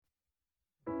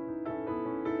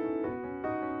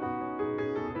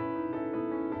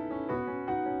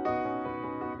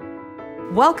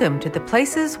Welcome to the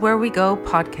Places Where We Go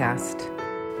podcast.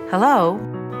 Hello,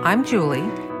 I'm Julie.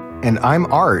 And I'm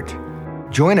Art.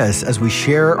 Join us as we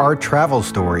share our travel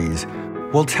stories.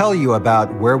 We'll tell you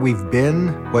about where we've been,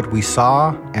 what we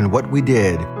saw, and what we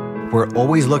did. We're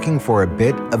always looking for a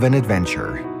bit of an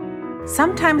adventure.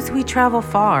 Sometimes we travel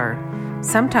far.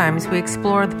 Sometimes we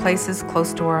explore the places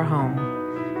close to our home.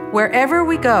 Wherever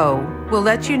we go, we'll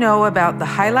let you know about the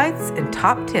highlights and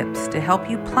top tips to help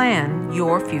you plan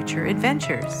your future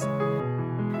adventures.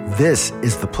 This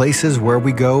is the Places Where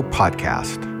We Go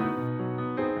podcast.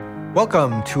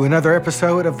 Welcome to another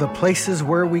episode of the Places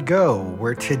Where We Go,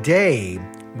 where today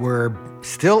we're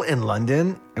still in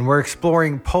London and we're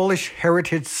exploring Polish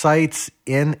heritage sites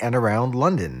in and around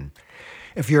London.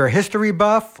 If you're a history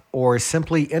buff or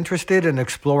simply interested in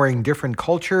exploring different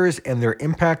cultures and their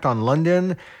impact on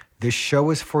London, this show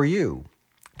is for you.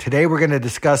 Today we're going to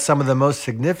discuss some of the most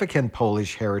significant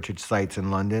Polish heritage sites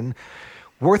in London,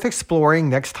 worth exploring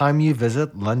next time you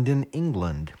visit London,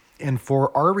 England. And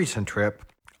for our recent trip,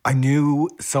 I knew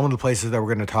some of the places that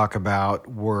we're going to talk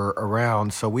about were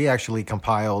around, so we actually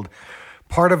compiled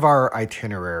part of our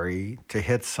itinerary to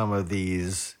hit some of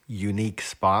these unique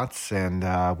spots, and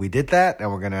we did that,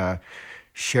 and we're going to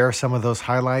share some of those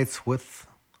highlights with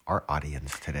our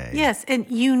audience today. Yes, and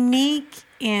unique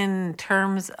in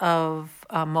terms of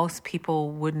most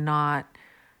people would not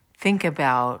think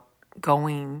about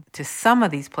going to some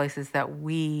of these places that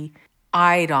we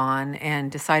eyed on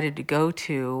and decided to go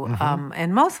to.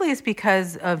 And mostly it's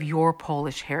because of your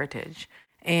Polish heritage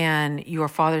and your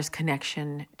father's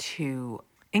connection to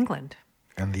England.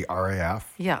 And the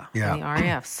RAF. Yeah. And the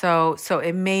RAF. So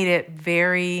it made it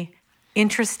very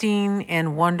interesting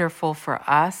and wonderful for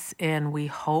us, and we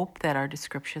hope that our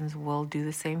descriptions will do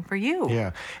the same for you.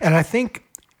 Yeah. And I think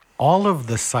all of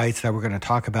the sites that we're going to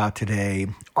talk about today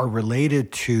are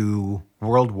related to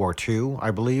World War II,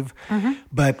 I believe.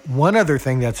 But one other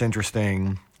thing that's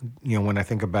interesting, when I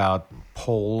think about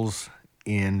Poles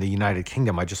in the United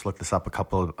Kingdom, I just looked this up a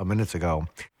couple of minutes ago.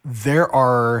 There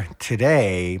are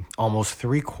today almost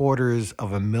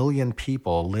 750,000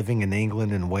 people living in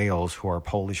England and Wales who are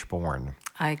Polish born.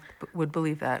 I would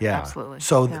believe that. Yeah. Absolutely.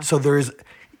 So there's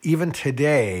even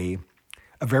today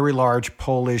a very large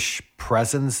Polish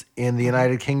presence in the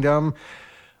United Kingdom,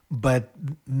 but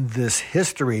this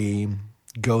history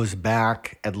goes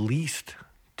back at least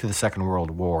to the Second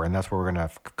World War, and that's what we're going to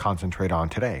concentrate on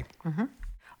today.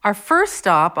 Our first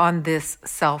stop on this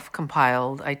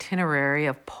self-compiled itinerary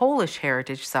of Polish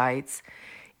heritage sites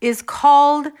is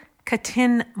called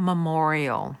Katyn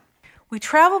Memorial. We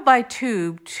traveled by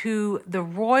tube to the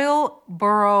Royal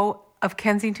Borough of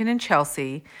Kensington and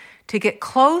Chelsea to get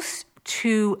close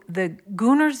to the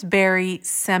Gunnersbury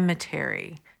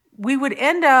Cemetery. We would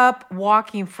end up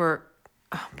walking for,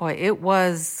 it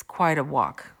was quite a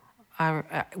walk.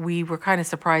 We were kind of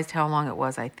surprised how long it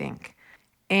was, I think.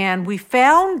 And we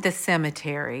found the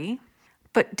cemetery,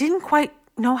 but didn't quite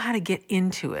know how to get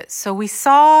into it. So we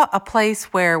saw a place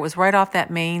where it was right off that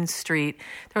main street.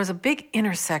 There was a big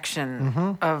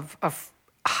intersection of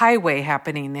highway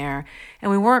happening there, and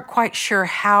we weren't quite sure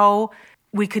how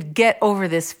we could get over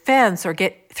this fence or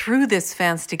get through this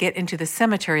fence to get into the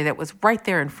cemetery that was right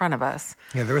there in front of us.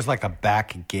 Yeah, there was like a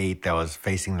back gate that was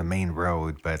facing the main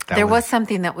road, but there was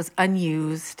something that was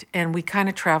unused, and we kind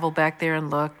of traveled back there and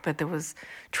looked, but there was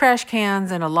trash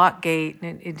cans and a lock gate,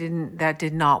 and that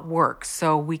did not work.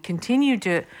 So we continued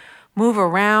to move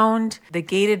around the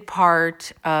gated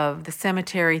part of the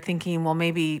cemetery, thinking, well,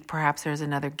 perhaps there's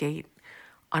another gate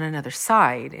on another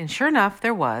side. And sure enough,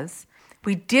 there was.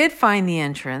 We did find the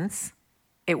entrance.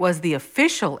 It was the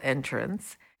official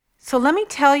entrance. So let me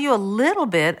tell you a little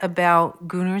bit about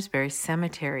Gunnersbury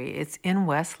Cemetery. It's in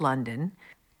West London.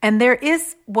 And there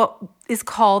is what is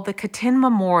called the Katyn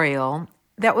Memorial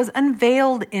that was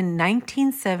unveiled in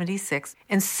 1976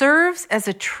 and serves as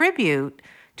a tribute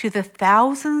to the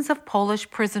thousands of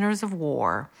Polish prisoners of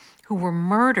war who were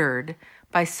murdered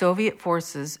by Soviet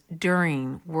forces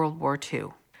during World War II.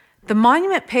 The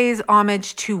monument pays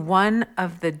homage to one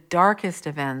of the darkest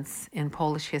events in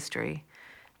Polish history,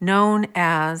 known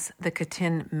as the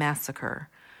Katyn Massacre.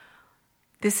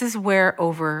 This is where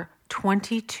over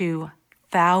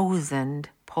 22,000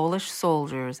 Polish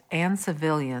soldiers and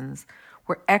civilians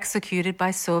were executed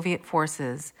by Soviet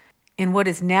forces in what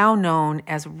is now known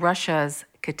as Russia's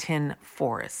Katyn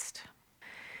Forest.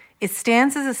 It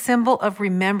stands as a symbol of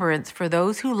remembrance for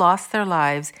those who lost their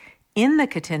lives in the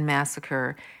Katyn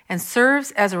Massacre and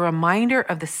serves as a reminder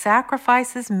of the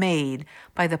sacrifices made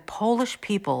by the Polish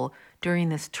people during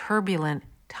this turbulent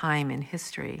time in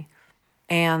history.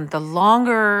 And the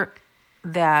longer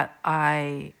that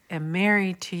I am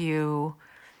married to you,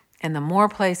 and the more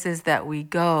places that we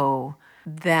go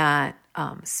that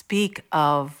speak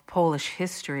of Polish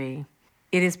history,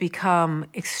 it has become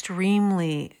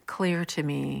extremely clear to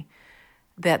me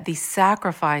that the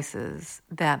sacrifices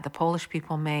that the Polish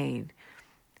people made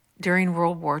during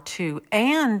World War II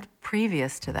and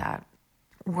previous to that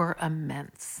were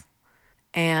immense.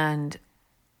 And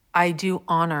I do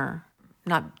honor,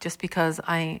 not just because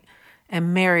I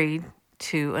am married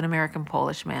to an American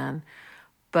Polish man,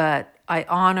 but I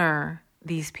honor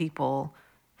these people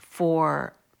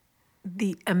for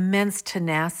the immense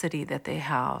tenacity that they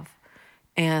have,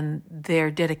 and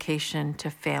their dedication to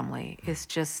family is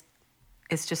just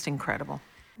incredible.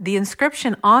 The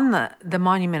inscription on the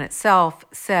monument itself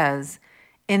says,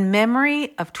 "In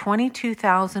memory of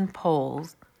 22,000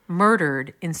 Poles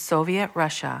murdered in Soviet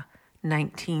Russia,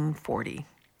 1940."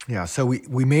 Yeah, so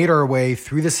we made our way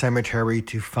through the cemetery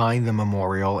to find the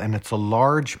memorial, and it's a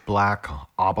large black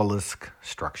obelisk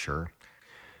structure.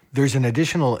 There's an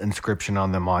additional inscription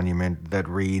on the monument that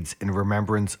reads, "In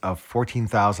remembrance of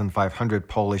 14,500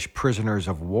 Polish prisoners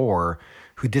of war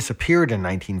who disappeared in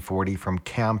 1940 from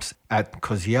camps at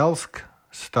Kozielsk,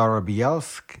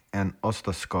 Starobielsk, and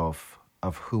Ostoskov,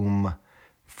 of whom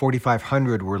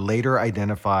 4,500 were later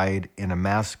identified in a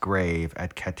mass grave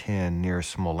at Katyn near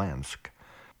Smolensk."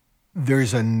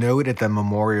 There's a note at the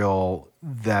memorial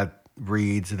that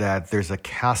reads that there's a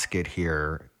casket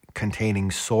here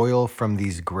containing soil from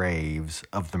these graves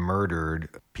of the murdered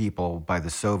people by the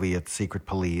Soviet secret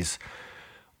police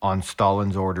on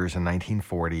Stalin's orders in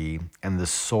 1940, and the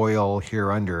soil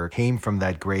hereunder came from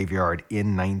that graveyard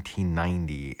in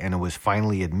 1990, and it was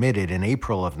finally admitted in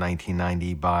April of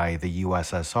 1990 by the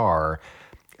USSR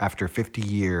after 50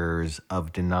 years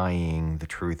of denying the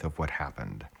truth of what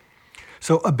happened.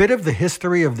 So a bit of the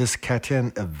history of this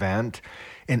Katyn event.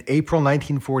 In April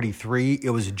 1943,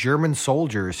 it was German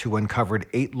soldiers who uncovered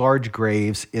 8 large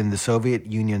graves in the Soviet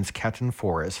Union's Katyn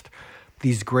forest.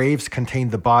 These graves contained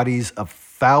the bodies of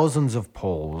thousands of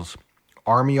Poles,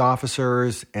 army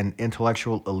officers, and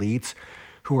intellectual elites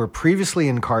who were previously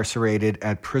incarcerated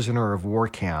at prisoner of war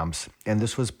camps, and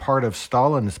this was part of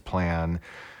Stalin's plan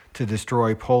to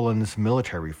destroy Poland's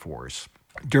military force.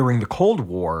 During the Cold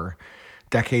War,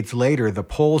 decades later, the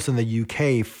Poles in the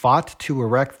UK fought to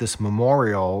erect this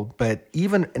memorial, but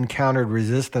even encountered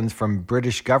resistance from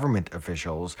British government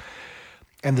officials.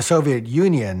 And the Soviet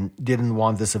Union didn't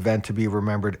want this event to be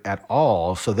remembered at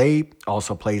all, so they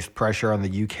also placed pressure on the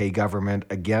UK government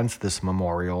against this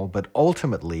memorial. But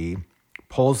ultimately,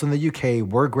 Poles in the UK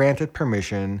were granted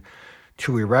permission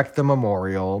to erect the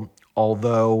memorial,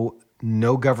 although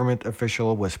no government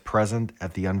official was present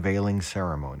at the unveiling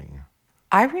ceremony.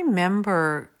 I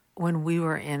remember when we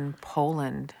were in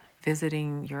Poland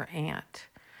visiting your aunt,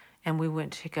 and we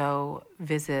went to go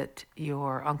visit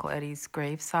your Uncle Eddie's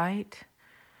gravesite.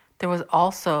 There was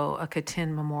also a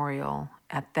Katyn memorial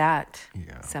at that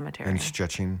cemetery. In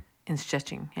Szczecin. In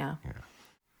Szczecin, yeah.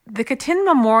 The Katyn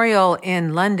Memorial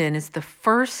in London is the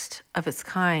first of its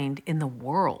kind in the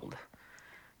world.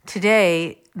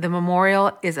 Today, the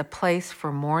memorial is a place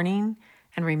for mourning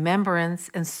and remembrance,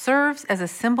 and serves as a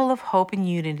symbol of hope and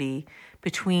unity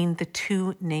between the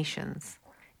two nations.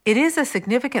 It is a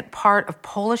significant part of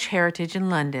Polish heritage in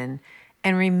London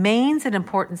and remains an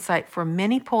important site for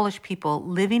many Polish people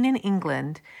living in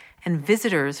England and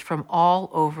visitors from all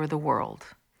over the world.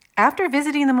 After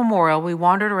visiting the memorial, we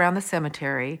wandered around the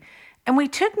cemetery, and we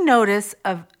took notice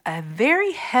of a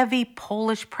very heavy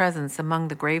Polish presence among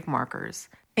the grave markers,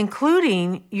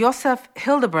 including Józef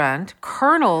Hildebrandt,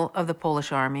 colonel of the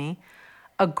Polish army,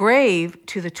 a grave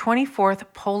to the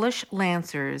 24th Polish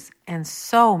Lancers, and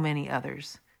so many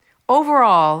others.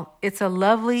 Overall, it's a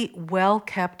lovely,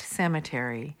 well-kept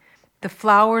cemetery. The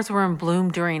flowers were in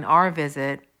bloom during our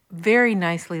visit, very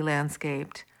nicely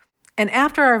landscaped. And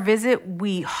after our visit,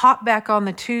 we hopped back on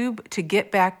the tube to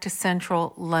get back to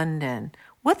central London,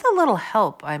 with a little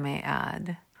help, I may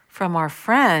add, from our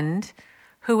friend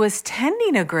who was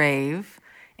tending a grave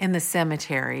in the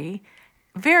cemetery,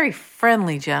 very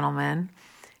friendly gentleman,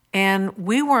 and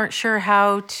we weren't sure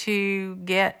how to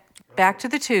get back to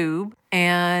the tube,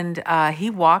 and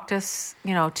he walked us,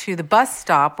 to the bus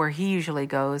stop where he usually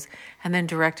goes, and then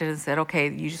directed and said, okay,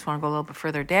 you just want to go a little bit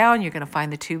further down, you're going to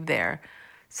find the tube there.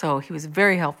 So he was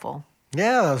very helpful.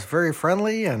 Yeah, that was very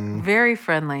friendly and... Very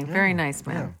friendly, very nice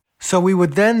man. Yeah. So we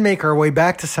would then make our way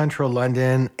back to central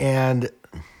London, and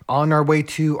on our way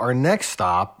to our next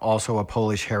stop, also a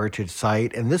Polish heritage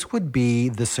site, and this would be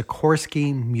the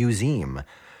Sikorski Museum.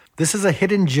 This is a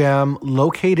hidden gem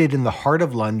located in the heart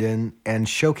of London and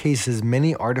showcases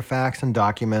many artifacts and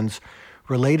documents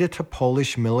related to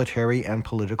Polish military and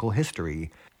political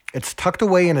history. It's tucked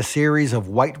away in a series of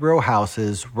white row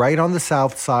houses right on the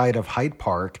south side of Hyde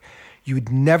Park.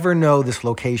 You'd never know this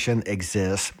location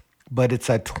exists, but it's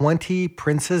at 20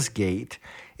 Prince's Gate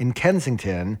in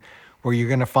Kensington, where you're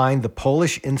going to find the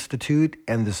Polish Institute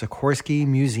and the Sikorski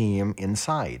Museum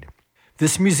inside.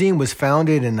 This museum was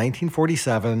founded in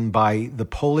 1947 by the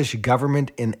Polish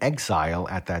government in exile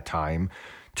at that time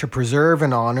to preserve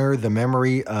and honor the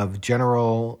memory of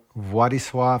General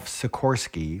Władysław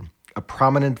Sikorski, a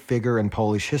prominent figure in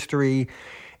Polish history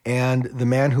and the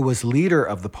man who was leader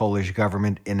of the Polish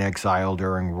government in exile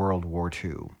during World War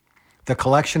II. The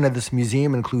collection of this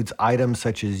museum includes items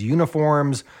such as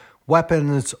uniforms,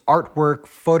 weapons, artwork,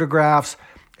 photographs,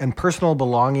 and personal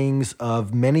belongings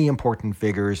of many important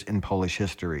figures in Polish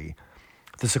history.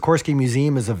 The Sikorski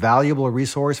Museum is a valuable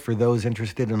resource for those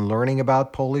interested in learning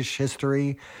about Polish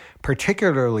history,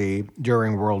 particularly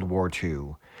during World War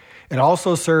II. It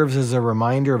also serves as a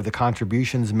reminder of the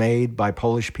contributions made by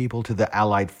Polish people to the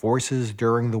Allied forces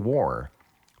during the war.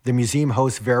 The museum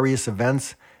hosts various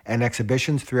events and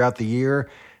exhibitions throughout the year,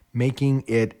 making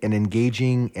it an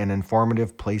engaging and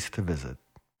informative place to visit.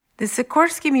 The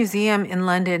Sikorski Museum in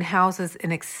London houses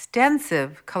an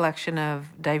extensive collection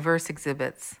of diverse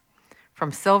exhibits,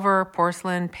 from silver,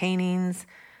 porcelain, paintings,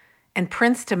 and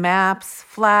prints to maps,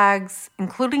 flags,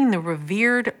 including the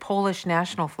revered Polish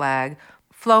national flag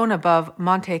flown above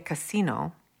Monte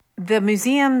Cassino. The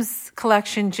museum's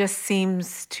collection just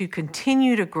seems to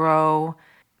continue to grow.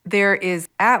 There is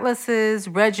atlases,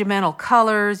 regimental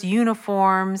colors,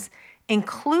 uniforms,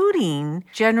 including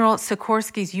General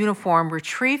Sikorski's uniform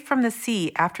retrieved from the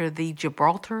sea after the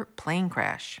Gibraltar plane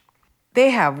crash. They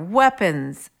have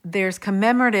weapons, there's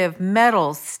commemorative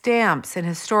medals, stamps, and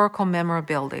historical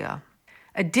memorabilia.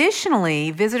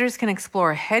 Additionally, visitors can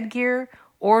explore headgear,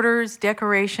 orders,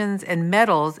 decorations, and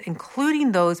medals,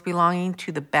 including those belonging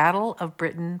to the Battle of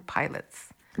Britain pilots.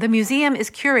 The museum is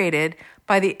curated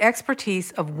by the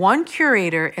expertise of one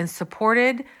curator and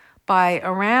supported by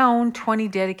around 20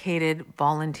 dedicated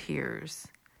volunteers.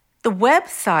 The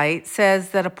website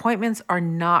says that appointments are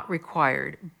not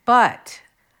required, but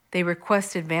they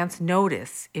request advance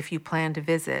notice if you plan to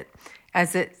visit,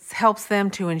 as it helps them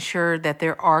to ensure that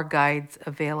there are guides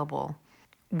available.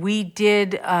 We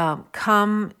did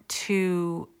come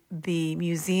to the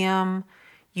museum.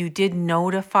 You did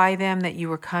notify them that you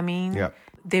were coming. Yep.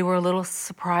 They were a little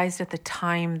surprised at the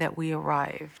time that we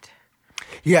arrived.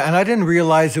 Yeah, and I didn't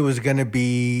realize it was going to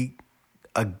be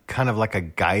a kind of like a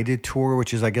guided tour,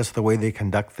 which is, I guess, the way they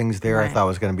conduct things there. Right. I thought it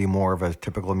was going to be more of a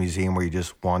typical museum where you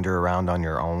just wander around on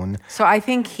your own. So I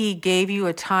think he gave you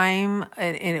a time,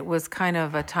 and it was kind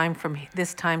of a time from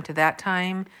this time to that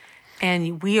time.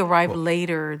 And we arrived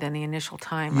later than the initial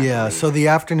time. I believe. So the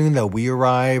afternoon that we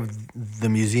arrived, the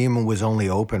museum was only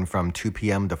open from 2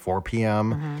 p.m. to 4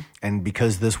 p.m. Mm-hmm. And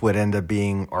because this would end up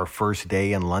being our first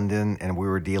day in London and we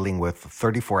were dealing with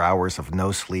 34 hours of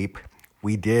no sleep,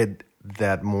 we did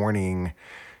that morning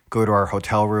go to our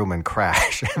hotel room and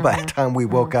crash. Mm-hmm. By the time we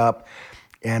woke up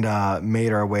and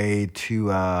made our way to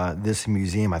this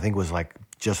museum, I think it was like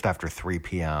just after 3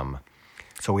 p.m.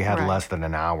 So we had less than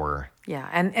an hour. Yeah,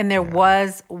 and there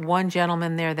was one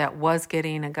gentleman there that was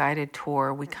getting a guided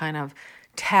tour. We kind of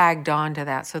tagged on to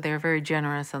that. So they're very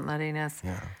generous in letting us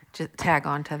just tag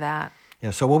on to that.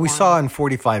 Yeah, so what we saw in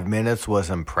 45 minutes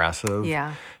was impressive.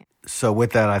 Yeah. So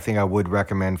with that, I think I would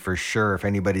recommend for sure, if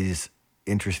anybody's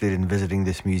interested in visiting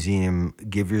this museum,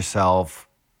 give yourself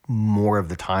more of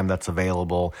the time that's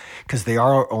available, because they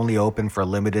are only open for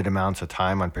limited amounts of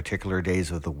time on particular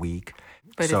days of the week.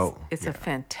 But so, it's a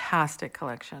fantastic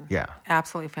collection. Yeah.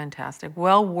 Absolutely fantastic.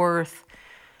 Well worth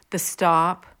the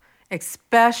stop,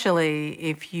 especially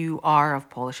if you are of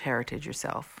Polish heritage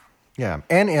yourself. Yeah.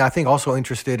 And I think also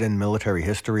interested in military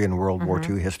history and World War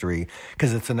II history,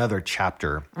 because it's another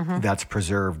chapter that's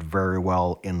preserved very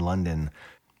well in London.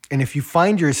 And if you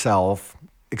find yourself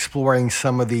exploring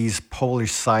some of these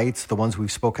Polish sites, the ones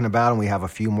we've spoken about, and we have a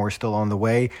few more still on the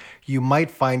way, you might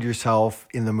find yourself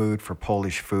in the mood for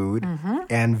Polish food.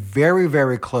 And very,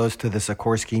 very close to the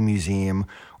Sikorski Museum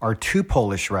are two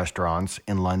Polish restaurants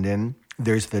in London.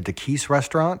 There's the Dekis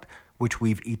restaurant, which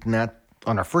we've eaten at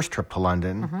on our first trip to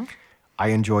London. I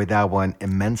enjoyed that one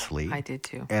immensely. I did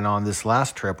too. And on this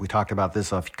last trip, we talked about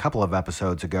this a couple of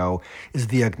episodes ago, is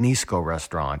the Ognisko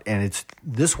restaurant. And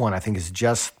this one, I think, is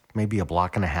just maybe a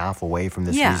block and a half away from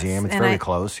this museum. It's very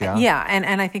close, Yeah,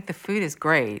 and I think the food is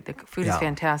great. The food is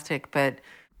fantastic, but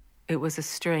it was a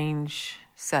strange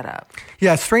setup.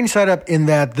 Yeah, strange setup in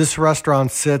that this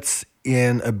restaurant sits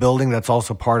in a building that's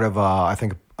also part of, I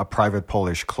think, a private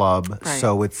Polish club. Right.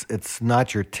 So it's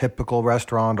not your typical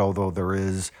restaurant, although there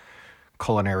is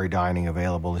culinary dining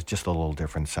available. It's just a little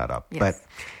different setup. Yes. But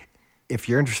if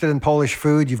you're interested in Polish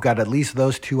food, you've got at least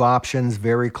those two options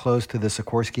very close to the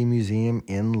Sikorski Museum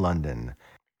in London.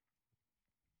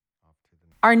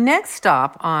 Our next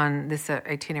stop on this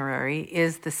itinerary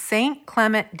is the St.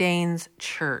 Clement Danes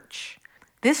Church.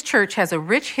 This church has a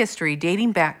rich history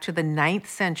dating back to the 9th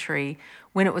century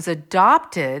when it was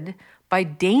adopted by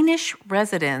Danish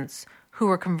residents who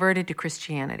were converted to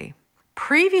Christianity.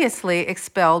 Previously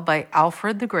expelled by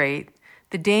Alfred the Great,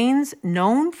 the Danes,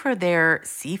 known for their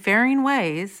seafaring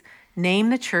ways,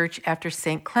 named the church after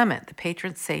St. Clement, the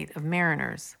patron saint of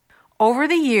mariners. Over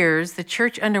the years, the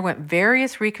church underwent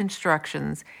various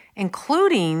reconstructions,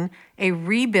 including a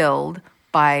rebuild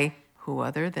by who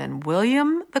other than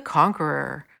William the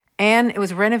Conqueror, and it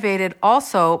was renovated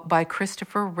also by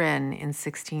Christopher Wren in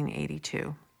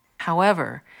 1682.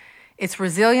 However, its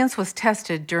resilience was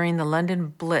tested during the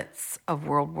London Blitz of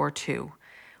World War II,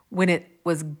 when it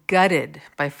was gutted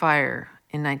by fire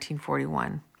in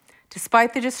 1941.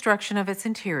 Despite the destruction of its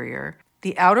interior,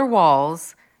 the outer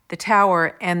walls, the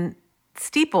tower, and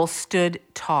steeple stood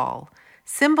tall,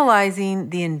 symbolizing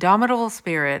the indomitable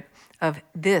spirit of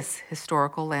this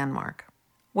historical landmark.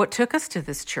 What took us to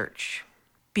this church?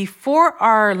 Before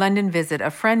our London visit, a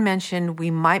friend mentioned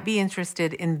we might be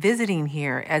interested in visiting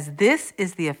here as this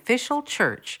is the official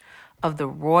church of the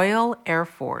Royal Air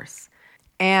Force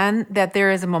and that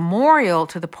there is a memorial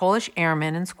to the Polish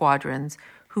airmen and squadrons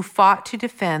who fought to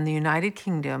defend the United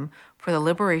Kingdom for the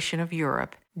liberation of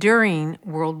Europe during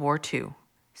World War II.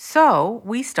 So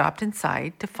we stopped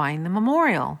inside to find the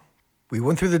memorial. We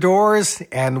went through the doors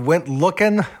and went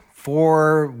looking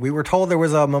we were told there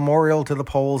was a memorial to the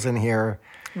Poles in here.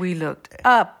 We looked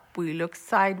up, we looked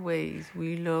sideways,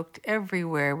 we looked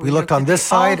everywhere. We looked on this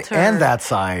side altar, and that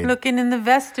side. Looking in the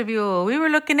vestibule. We were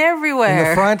looking everywhere. In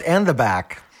the front and the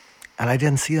back. And I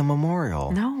didn't see a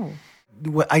memorial. No.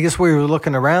 I guess we were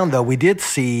looking around, though. We did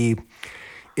see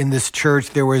in this church,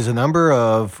 there was a number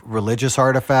of religious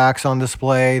artifacts on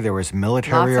display. There was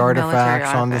military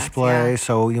artifacts on display. Yeah.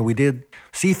 So, we did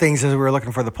see things as we were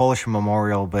looking for the Polish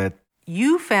memorial, but...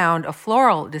 You found a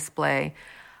floral display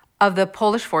of the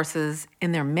Polish forces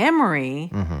in their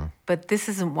memory, but this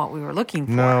isn't what we were looking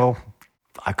for. No,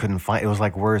 I couldn't find... It was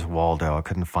like, where's Waldo? I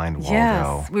couldn't find Waldo.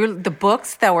 Yes, the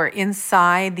books that were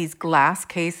inside these glass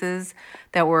cases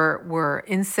that were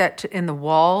inset in the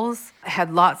walls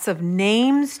had lots of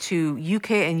names to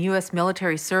UK and US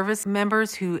military service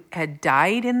members who had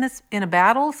died in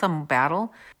some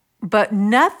battle, but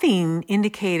nothing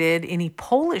indicated any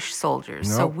Polish soldiers.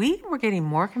 Nope. So we were getting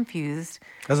more confused.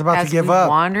 I was about to give we up.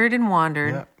 Wandered and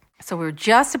wandered. Yep. So we were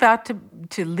just about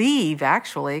to leave,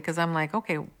 actually, because I'm like,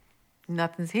 okay,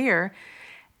 nothing's here.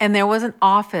 And there was an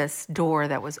office door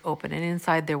that was open, and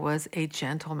inside there was a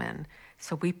gentleman.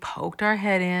 So we poked our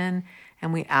head in,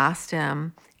 and we asked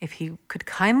him if he could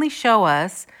kindly show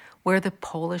us where the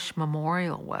Polish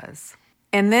memorial was.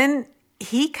 And then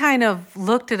he kind of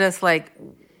looked at us like,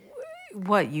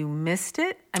 what, you missed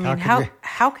it? I mean,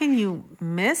 how can you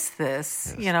miss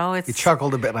this? Yes. It's... He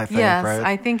chuckled a bit, I think, yes, right?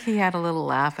 I think he had a little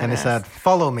laugh at us. And he said,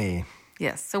 follow me.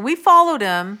 Yes, so we followed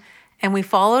him, and we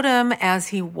followed him as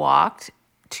he walked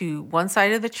to one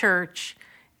side of the church,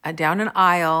 down an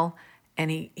aisle,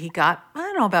 and he got, I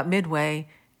don't know, about midway,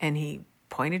 and he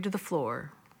pointed to the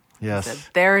floor. Yes. He said,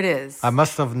 there it is. I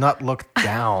must have not looked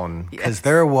down, because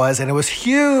there it was, and it was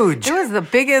huge. It was the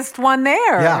biggest one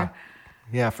there.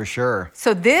 Yeah, for sure.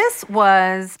 So this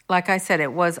was, like I said,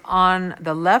 it was on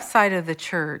the left side of the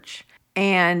church,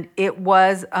 and it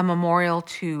was a memorial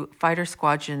to Fighter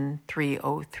Squadron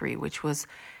 303, which was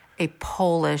a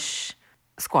Polish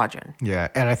squadron. Yeah,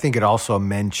 and I think it also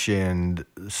mentioned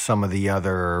some of the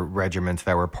other regiments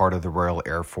that were part of the Royal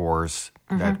Air Force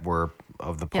that were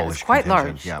of the Polish it was quite contingent.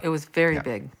 large. Yeah. It was very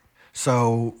big.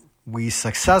 So we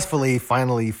successfully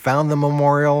finally found the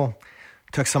memorial,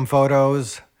 took some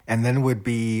photos, and then would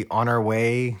be on our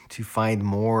way to find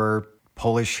more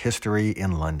Polish history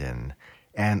in London.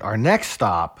 And our next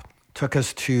stop took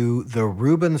us to the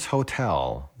Rubens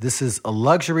Hotel. This is a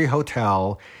luxury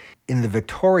hotel in the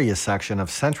Victoria section of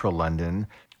central London.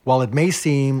 While it may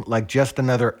seem like just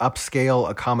another upscale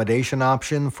accommodation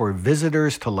option for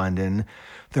visitors to London,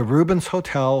 the Rubens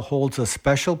Hotel holds a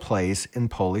special place in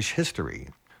Polish history.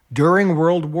 During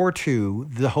World War II,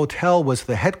 the hotel was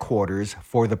the headquarters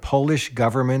for the Polish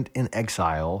government in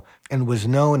exile and was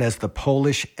known as the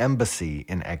Polish Embassy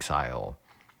in Exile.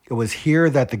 It was here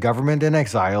that the government in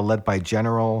exile, led by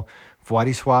General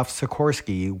Władysław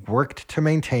Sikorski, worked to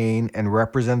maintain and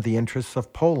represent the interests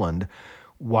of Poland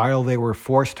while they were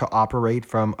forced to operate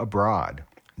from abroad.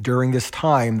 During this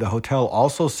time, the hotel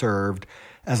also served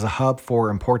as a hub for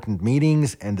important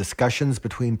meetings and discussions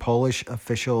between Polish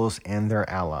officials and their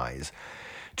allies.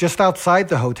 Just outside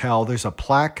the hotel, there's a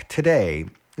plaque today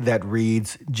that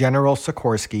reads, General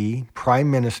Sikorski,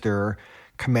 Prime Minister,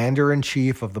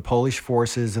 Commander-in-Chief of the Polish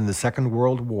forces in the Second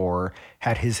World War,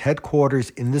 had his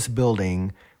headquarters in this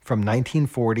building from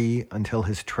 1940 until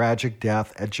his tragic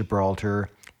death at Gibraltar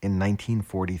in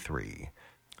 1943.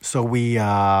 So we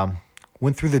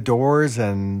went through the doors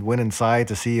and went inside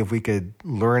to see if we could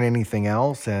learn anything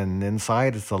else. And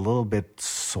inside, it's a little bit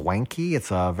swanky.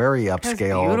 It's a very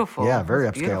upscale, beautiful. Very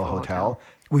It's a upscale beautiful hotel.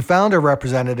 We found a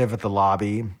representative at the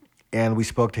lobby, and we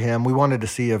spoke to him. We wanted to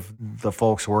see if the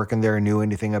folks working there knew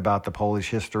anything about the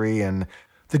Polish history. And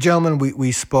the gentleman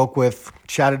we spoke with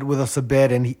chatted with us a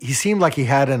bit, and he seemed like he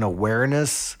had an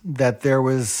awareness that there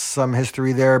was some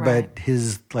history there, but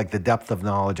the depth of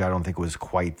knowledge, I don't think was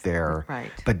quite there.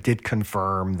 Right. But did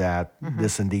confirm that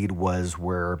this indeed was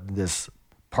where this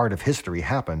part of history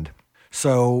happened.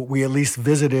 So we at least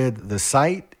visited the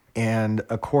site, and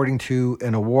according to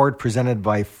an award presented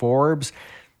by Forbes,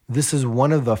 this is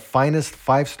one of the finest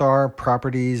 5-star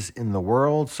properties in the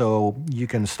world. So you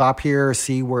can stop here,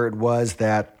 see where it was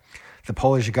that the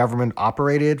Polish government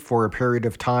operated for a period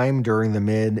of time during the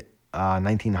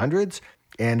mid-1900s.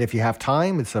 And if you have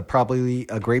time, it's probably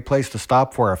a great place to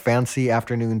stop for a fancy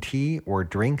afternoon tea or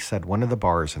drinks at one of the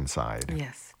bars inside.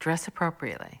 Yes, dress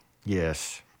appropriately.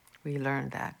 Yes. We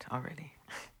learned that already.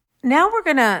 Now we're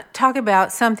going to talk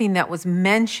about something that was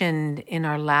mentioned in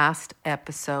our last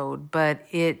episode, but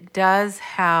it does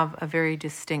have a very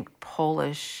distinct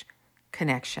Polish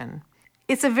connection.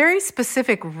 It's a very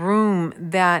specific room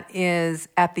that is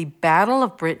at the Battle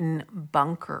of Britain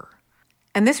bunker.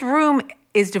 And this room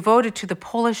is devoted to the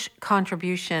Polish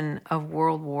contribution of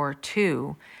World War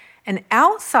II. And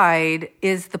outside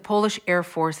is the Polish Air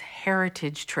Force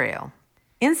Heritage Trail.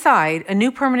 Inside, a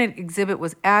new permanent exhibit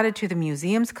was added to the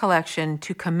museum's collection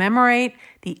to commemorate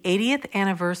the 80th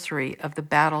anniversary of the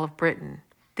Battle of Britain.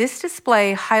 This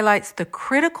display highlights the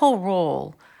critical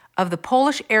role of the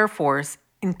Polish Air Force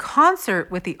in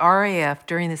concert with the RAF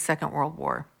during the Second World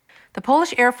War. The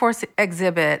Polish Air Force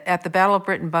exhibit at the Battle of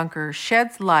Britain bunker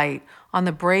sheds light on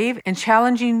the brave and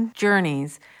challenging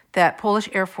journeys that Polish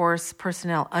Air Force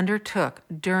personnel undertook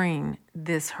during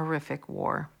this horrific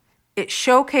war. It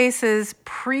showcases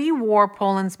pre-war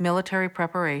Poland's military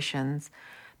preparations,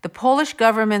 the Polish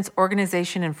government's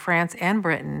organization in France and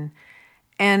Britain,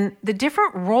 and the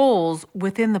different roles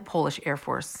within the Polish Air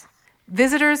Force.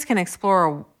 Visitors can explore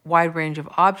a wide range of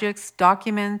objects,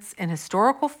 documents, and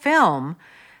historical film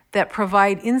that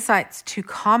provide insights to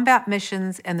combat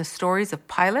missions and the stories of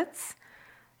pilots,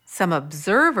 some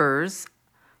observers,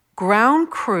 ground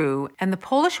crew, and the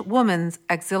Polish Women's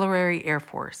Auxiliary Air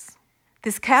Force.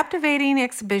 This captivating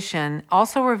exhibition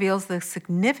also reveals the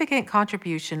significant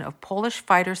contribution of Polish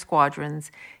fighter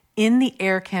squadrons in the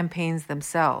air campaigns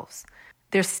themselves.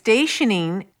 Their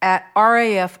stationing at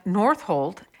RAF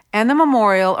Northolt and the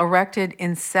memorial erected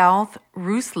in South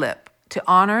Ruslip to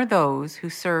honor those who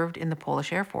served in the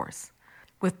Polish Air Force.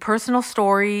 With personal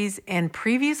stories and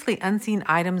previously unseen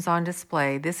items on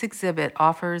display, this exhibit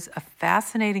offers a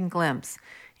fascinating glimpse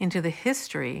into the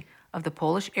history of the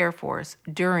Polish Air Force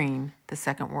during the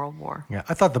Second World War. Yeah,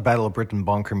 I thought the Battle of Britain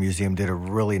Bunker Museum did a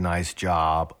really nice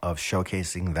job of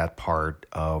showcasing that part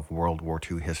of World War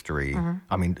II history.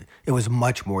 I mean, it was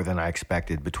much more than I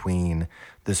expected between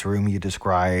this room you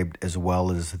described as well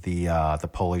as the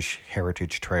Polish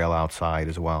Heritage Trail outside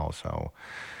as well. So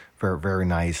very, very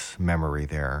nice memory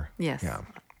there. Yes. Yeah.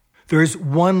 There's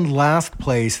one last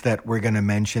place that we're going to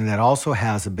mention that also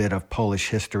has a bit of Polish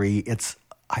history. It's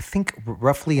I think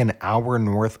roughly an hour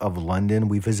north of London.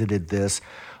 We visited this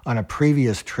on a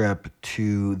previous trip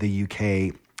to the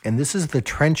UK. And this is the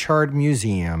Trenchard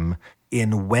Museum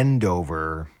in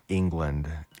Wendover, England,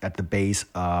 at the base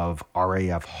of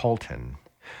RAF Halton.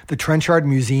 The Trenchard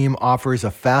Museum offers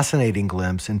a fascinating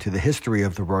glimpse into the history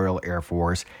of the Royal Air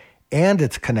Force and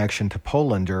its connection to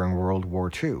Poland during World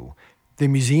War II. The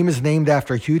museum is named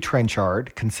after Hugh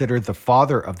Trenchard, considered the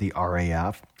father of the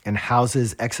RAF, and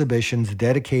houses exhibitions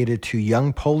dedicated to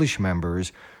young Polish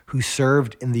members who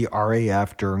served in the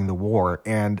RAF during the war.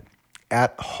 And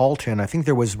at Halton, I think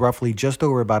there was roughly just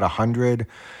over about 100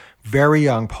 very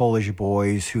young Polish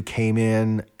boys who came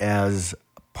in as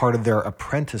part of their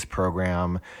apprentice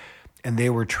program, and they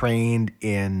were trained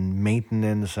in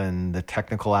maintenance and the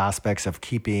technical aspects of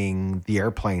keeping the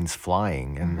airplanes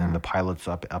flying and the pilots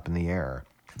up in the air.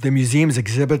 The museum's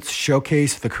exhibits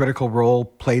showcase the critical role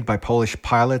played by Polish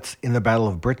pilots in the Battle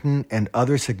of Britain and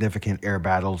other significant air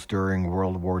battles during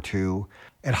World War II.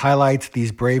 It highlights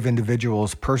these brave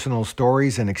individuals' personal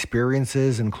stories and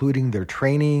experiences, including their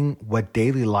training, what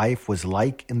daily life was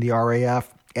like in the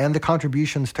RAF, and the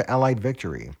contributions to Allied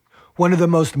victory. One of the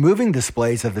most moving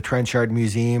displays at the Trenchard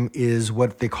Museum is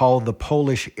what they call the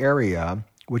Polish Area,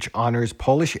 which honors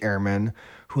Polish airmen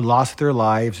who lost their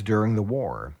lives during the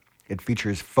war. It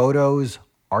features photos,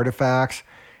 artifacts,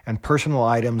 and personal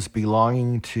items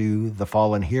belonging to the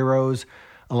fallen heroes,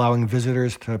 allowing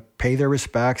visitors to pay their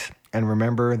respects and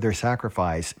remember their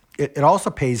sacrifice. It also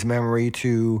pays memory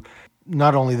to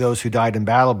not only those who died in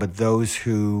battle, but those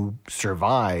who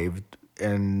survived.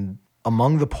 And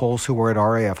among the Poles who were at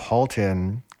RAF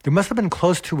Halton, there must have been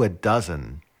close to a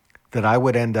dozen that I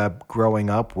would end up growing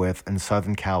up with in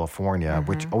Southern California,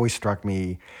 which always struck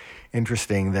me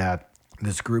interesting that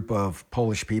this group of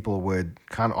Polish people would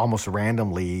kind of almost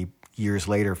randomly, years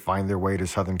later, find their way to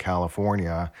Southern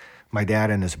California. My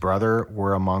dad and his brother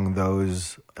were among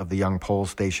those of the young Poles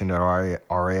stationed at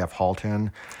RAF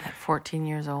Halton. At 14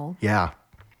 years old. Yeah.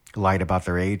 Lied about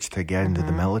their age to get into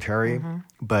the military,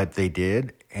 but they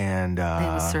did. And it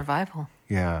was survival.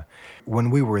 Yeah. When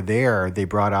we were there, they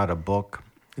brought out a book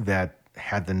that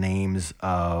had the names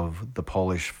of the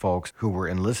Polish folks who were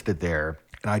enlisted there.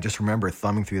 And I just remember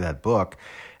thumbing through that book,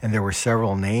 and there were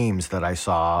several names that I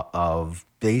saw of,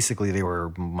 basically they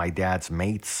were my dad's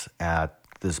mates at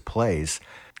this place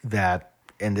that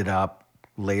ended up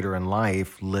later in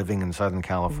life living in Southern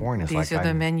California. These are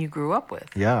the men you grew up with.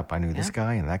 Yeah, I knew this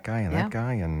guy and that guy and that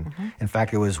guy. And in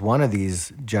fact, it was one of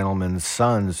these gentlemen's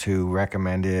sons who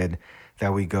recommended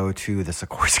that we go to the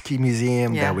Sikorsky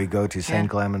Museum, that we go to St.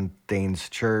 Clementine's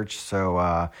Church.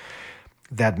 So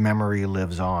that memory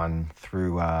lives on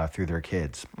through their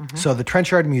kids. So the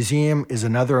Trenchard Museum is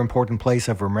another important place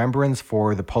of remembrance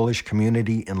for the Polish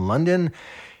community in London,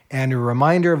 and a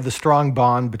reminder of the strong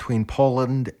bond between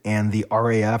Poland and the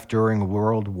RAF during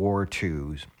World War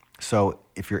II. So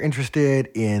if you're interested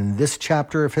in this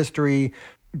chapter of history,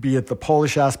 be it the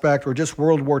Polish aspect or just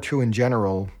World War II in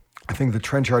general, I think the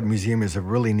Trenchard Museum is a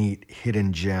really neat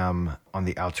hidden gem on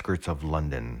the outskirts of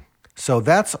London. So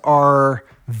that's our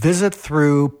visit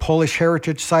through Polish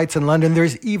heritage sites in London.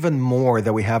 There's even more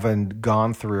that we haven't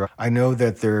gone through. I know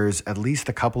that there's at least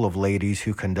a couple of ladies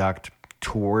who conduct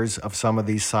tours of some of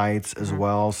these sites as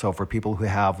well. So for people who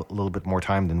have a little bit more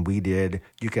time than we did,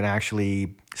 you can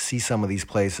actually see some of these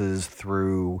places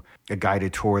through a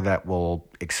guided tour that will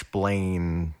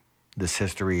explain this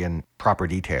history in proper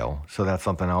detail. So that's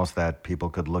something else that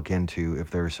people could look into if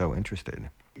they're so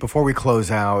interested. Before we close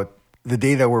out, the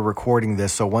day that we're recording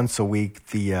this, so once a week,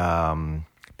 the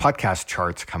podcast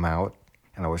charts come out.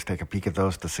 And I always take a peek at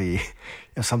those to see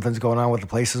if something's going on with the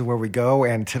places where we go.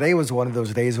 And today was one of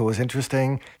those days that was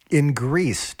interesting. In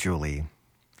Greece, Julie,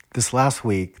 this last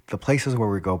week, the Places Where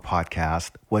We Go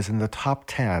podcast was in the top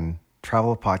 10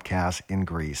 travel podcasts in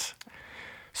Greece.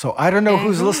 So I don't know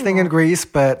who's listening in Greece,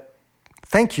 but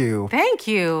thank you. Thank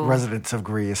you. Residents of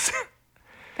Greece.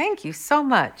 Thank you so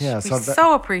much. Yeah, we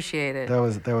so appreciate it.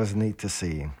 That was neat to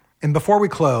see. And before we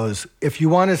close, if you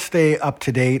want to stay up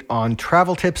to date on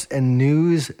travel tips and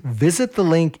news, visit the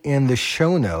link in the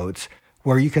show notes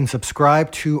where you can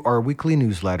subscribe to our weekly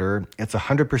newsletter. It's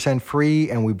 100%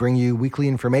 free, and we bring you weekly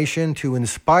information to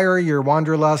inspire your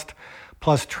wanderlust,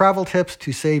 plus travel tips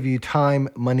to save you time,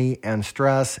 money, and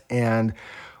stress. And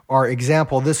our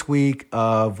example this week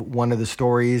of one of the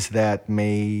stories that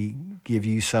may give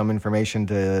you some information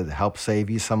to help save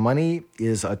you some money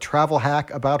is a travel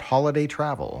hack about holiday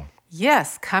travel.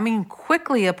 Yes, coming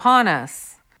quickly upon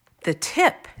us. The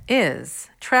tip is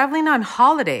traveling on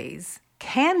holidays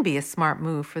can be a smart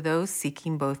move for those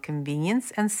seeking both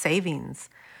convenience and savings.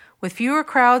 With fewer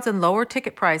crowds and lower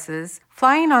ticket prices,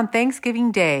 flying on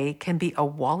Thanksgiving Day can be a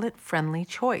wallet-friendly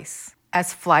choice,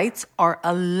 as flights are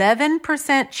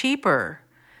 11% cheaper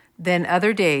than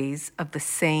other days of the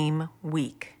same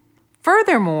week.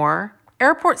 Furthermore,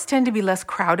 airports tend to be less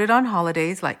crowded on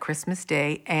holidays like Christmas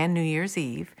Day and New Year's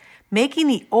Eve, making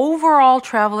the overall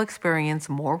travel experience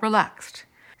more relaxed.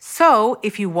 So,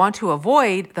 if you want to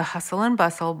avoid the hustle and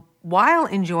bustle while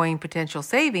enjoying potential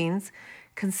savings,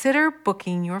 consider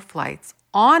booking your flights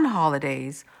on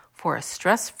holidays for a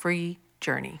stress-free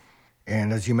journey.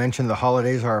 And as you mentioned, the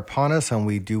holidays are upon us, and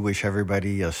we do wish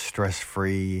everybody a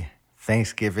stress-free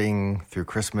Thanksgiving through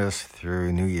Christmas,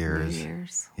 through New Year's. New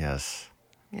Year's. Yes.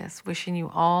 Yes, wishing you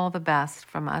all the best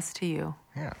from us to you.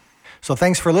 Yeah. So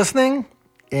thanks for listening,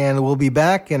 and we'll be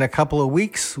back in a couple of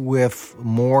weeks with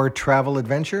more travel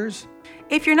adventures.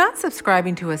 If you're not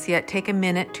subscribing to us yet, take a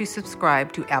minute to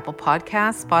subscribe to Apple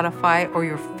Podcasts, Spotify, or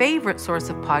your favorite source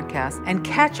of podcasts and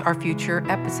catch our future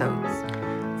episodes.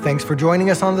 Thanks for joining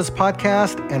us on this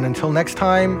podcast, and until next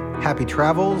time, happy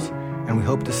travels, and we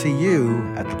hope to see you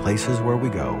at the places where we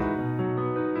go.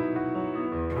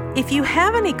 If you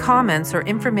have any comments or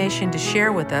information to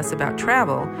share with us about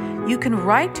travel, you can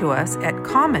write to us at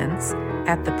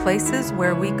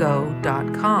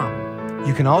comments@theplaceswherewego.com.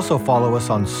 You can also follow us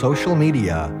on social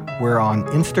media. We're on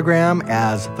Instagram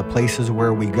as The Places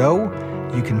Where We Go.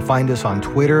 You can find us on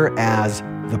Twitter as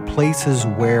The Places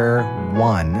Where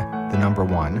One, the number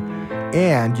one.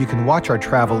 And you can watch our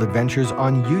travel adventures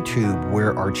on YouTube,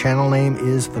 where our channel name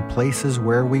is The Places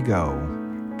Where We Go.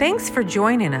 Thanks for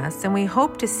joining us, and we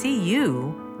hope to see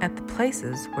you at the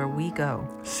places where we go.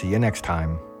 See you next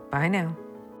time. Bye now.